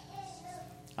unto me.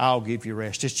 I'll give you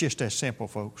rest. It's just that simple,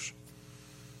 folks.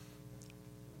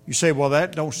 You say, well,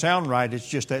 that don't sound right. It's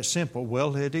just that simple.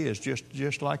 Well, it is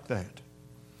just like that.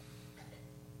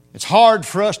 It's hard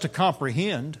for us to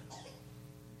comprehend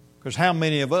because how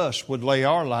many of us would lay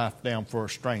our life down for a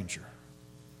stranger?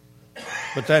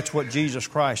 But that's what Jesus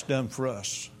Christ done for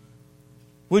us.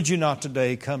 Would you not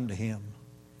today come to Him?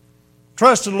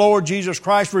 Trust in the Lord Jesus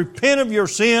Christ. Repent of your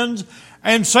sins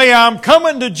and say, I'm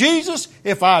coming to Jesus.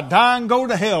 If I die and go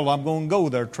to hell, I'm going to go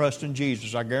there trusting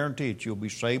Jesus. I guarantee it, you'll be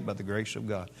saved by the grace of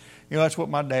God. You know, that's what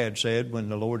my dad said when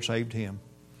the Lord saved him.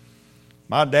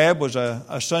 My dad was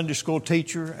a Sunday school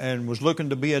teacher and was looking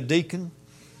to be a deacon.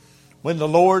 when the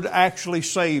Lord actually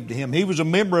saved him. He was a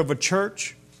member of a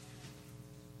church.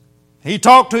 He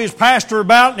talked to his pastor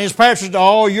about it, and his pastor said,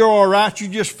 "Oh, you're all right. You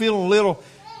just feel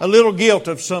a little guilt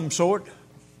of some sort."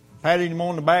 Patted him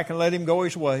on the back and let him go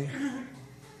his way.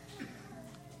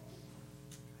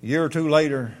 A year or two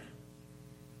later,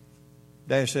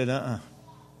 Dad said,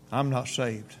 "I'm not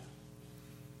saved."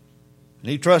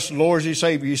 And he trusted the Lord as his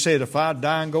Savior. He said, "If I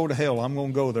die and go to hell, I'm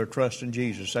going to go there trusting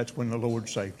Jesus." That's when the Lord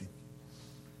saved him.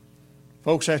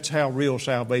 Folks, that's how real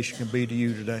salvation can be to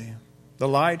you today. The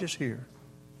light is here.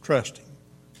 Trust Him.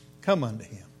 Come unto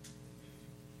Him.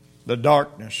 The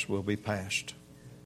darkness will be past.